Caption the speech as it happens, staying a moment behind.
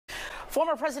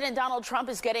Former President Donald Trump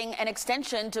is getting an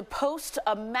extension to post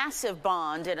a massive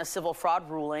bond in a civil fraud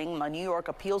ruling. A New York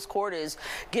appeals court is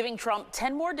giving Trump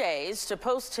 10 more days to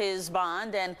post his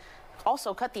bond and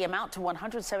also cut the amount to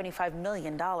 $175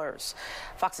 million.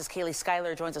 Fox's Kaylee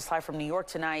Schuyler joins us live from New York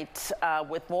tonight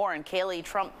with more. And Kaylee,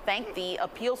 Trump thanked the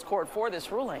appeals court for this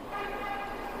ruling.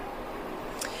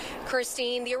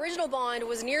 Christine, the original bond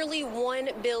was nearly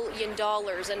 $1 billion,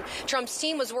 and Trump's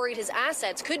team was worried his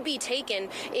assets could be taken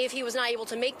if he was not able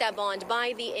to make that bond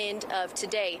by the end of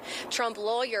today. Trump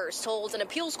lawyers told an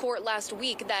appeals court last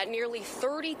week that nearly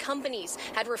 30 companies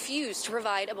had refused to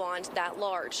provide a bond that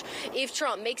large. If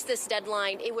Trump makes this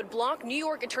deadline, it would block New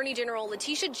York Attorney General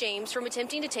Letitia James from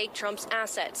attempting to take Trump's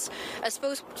assets. A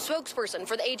spokesperson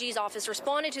for the AG's office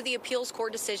responded to the appeals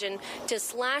court decision to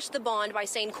slash the bond by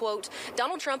saying, quote,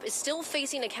 Donald Trump is still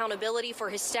facing accountability for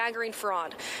his staggering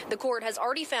fraud. The court has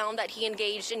already found that he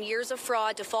engaged in years of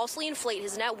fraud to falsely inflate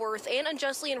his net worth and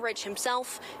unjustly enrich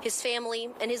himself, his family,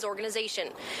 and his organization.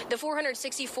 The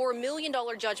 $464 million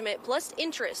judgment plus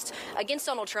interest against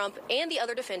Donald Trump and the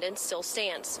other defendants still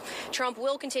stands. Trump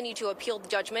will continue to appeal the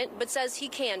judgment, but says he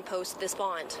can post this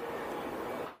bond.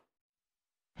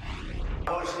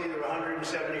 Post either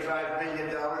 $175 million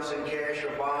in cash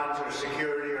or bonds or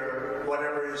security or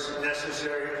whatever is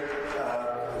necessary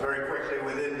very quickly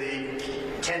within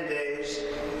the 10 days.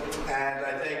 And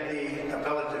I thank the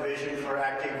appellate division for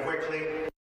acting quickly.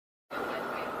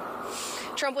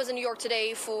 Trump was in New York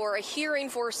today for a hearing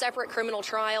for a separate criminal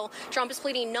trial. Trump is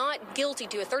pleading not guilty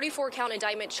to a 34-count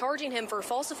indictment charging him for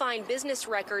falsifying business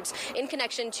records in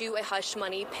connection to a hush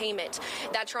money payment.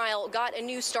 That trial got a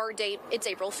new start date. It's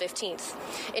April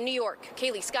 15th. In New York,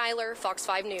 Kaylee Schuyler, Fox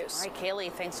 5 News. All right,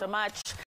 Kaylee, thanks so much.